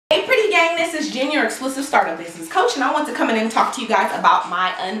this is Jen, your exclusive startup business coach, and I want to come in and talk to you guys about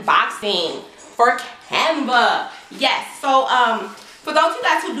my unboxing for Canva. Yes, so for those of you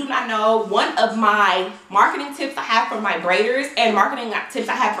guys who do not know, one of my marketing tips I have for my braiders and marketing tips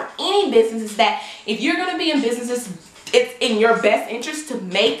I have for any business is that if you're going to be in businesses, it's in your best interest to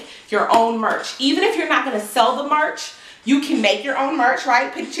make your own merch. Even if you're not going to sell the merch, you can make your own merch,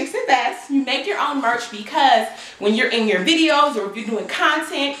 right? Pick chicks and vests. You make your own merch because when you're in your videos or if you're doing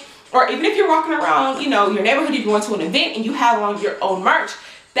content or even if you're walking around, you know, your neighborhood, if you're going to an event and you have on your own merch,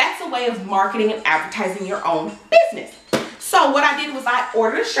 that's a way of marketing and advertising your own business. So what I did was I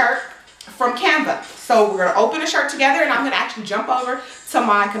ordered a shirt from Canva. So we're going to open the shirt together and I'm going to actually jump over to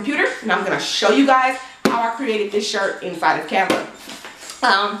my computer and I'm going to show you guys how I created this shirt inside of Canva.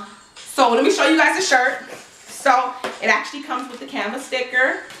 So let me show you guys the shirt. So it actually comes with the Canva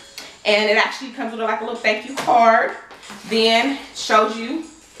sticker and it actually comes with like a little thank you card. Then shows you,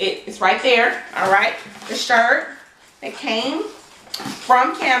 it's right there, all right? The shirt that came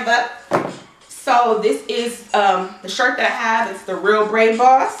from Canva. So this is the shirt that I have. It's the Real Braid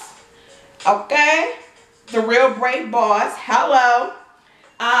Boss, okay? The Real Braid Boss, hello.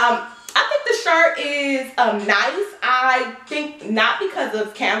 I think the shirt is nice. I think not because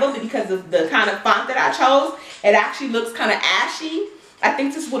of Canva, but because of the kind of font that I chose. It actually looks kind of ashy. I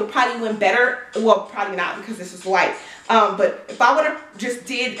think this would have probably went better. Well, probably not because this is white. But if I would have just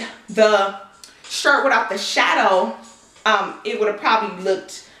did the shirt without the shadow, it would have probably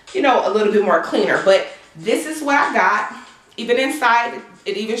looked, you know, a little bit more cleaner. But this is what I got. Even inside,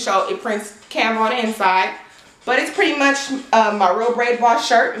 it even shows, it prints Canva on the inside. But it's pretty much my Real Braid Boss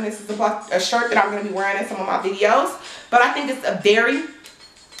shirt, and this is a shirt that I'm going to be wearing in some of my videos. But I think it's a very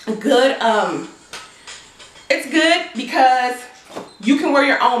good, it's good because you can wear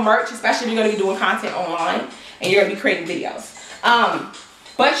your own merch, especially if you're going to be doing content online and you're going to be creating videos.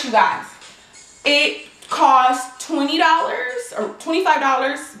 But you guys, it cost $20 or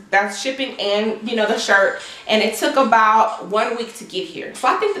 $25. That's shipping and, you know, the shirt. And it took about 1 week to get here. So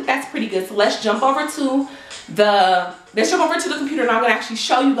I think that that's pretty good. So let's jump over to the computer and I'm going to actually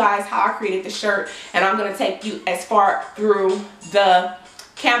show you guys how I created the shirt. And I'm going to take you as far through the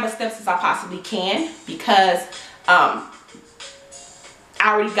Canva steps as I possibly can because I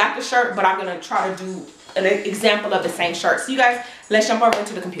already got the shirt, but I'm going to try to do an example of the same shirt. So you guys, let's jump over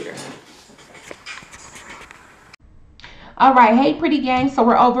into the computer. All right, hey pretty gang, so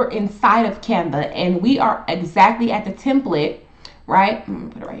we're over inside of Canva and we are exactly at the template, right? I'm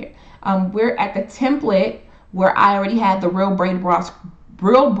gonna put it right here. We're at the template where I already had the Real Braid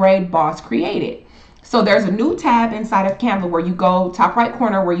Boss created. So there's a new tab inside of Canva where you go top right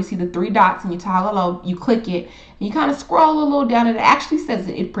corner where you see the 3 dots and you toggle low, you click it and you kind of scroll a little down and it actually says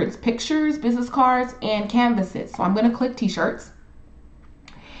that it prints pictures, business cards, and canvases. So I'm gonna click t-shirts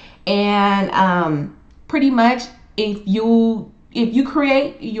and pretty much if you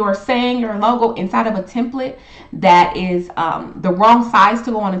create your saying, your logo inside of a template that is the wrong size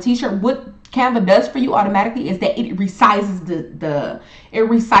to go on a t-shirt, what Canva does for you automatically is that it resizes it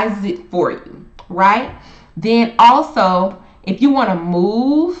resizes it for you, right? Then also, if you want to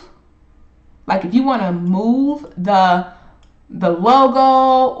move, like if you want to move the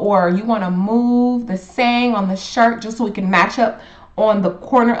logo or you want to move the saying on the shirt just so it can match up on the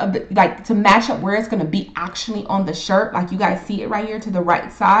corner of the, like to match up where it's going to be actually on the shirt, like you guys see it right here to the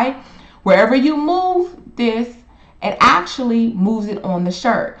right side. Wherever you move this, it actually moves it on the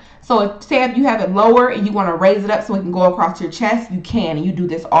shirt. So if say if you have it lower and you want to raise it up so it can go across your chest, you can, and you do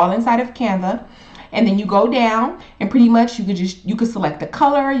this all inside of Canva. And then you go down and pretty much you could select the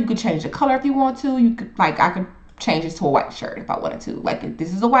color, you could change the color if you want to. You could, like, I could change this to a white shirt if I wanted to, like if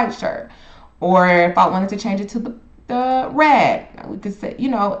this is a white shirt, or if I wanted to change it to the red, we could say, you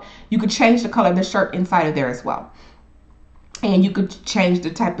know, you could change the color of the shirt inside of there as well. And you could change the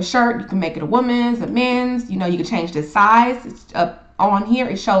type of shirt. You can make it a woman's, a men's, you know, you could change the size. It's up on here,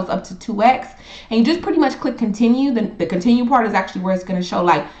 it shows up to 2x, and you just pretty much click continue. The continue part is actually where it's going to show,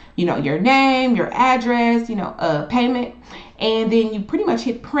 like, you know, your name, your address, you know, payment, and then you pretty much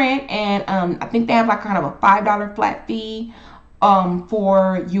hit print. And I think they have like kind of a $5 flat fee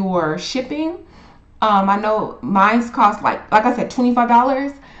for your shipping. I know mine's cost like I said,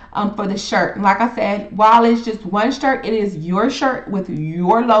 $25 for the shirt. And like I said, while it's just one shirt, it is your shirt with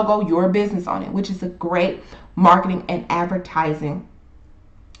your logo, your business on it, which is a great marketing and advertising,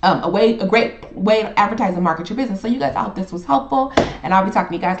 a great way to advertise and market your business. So you guys, I hope this was helpful, and I'll be talking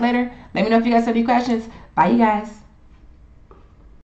to you guys later. Let me know if you guys have any questions. Bye, you guys.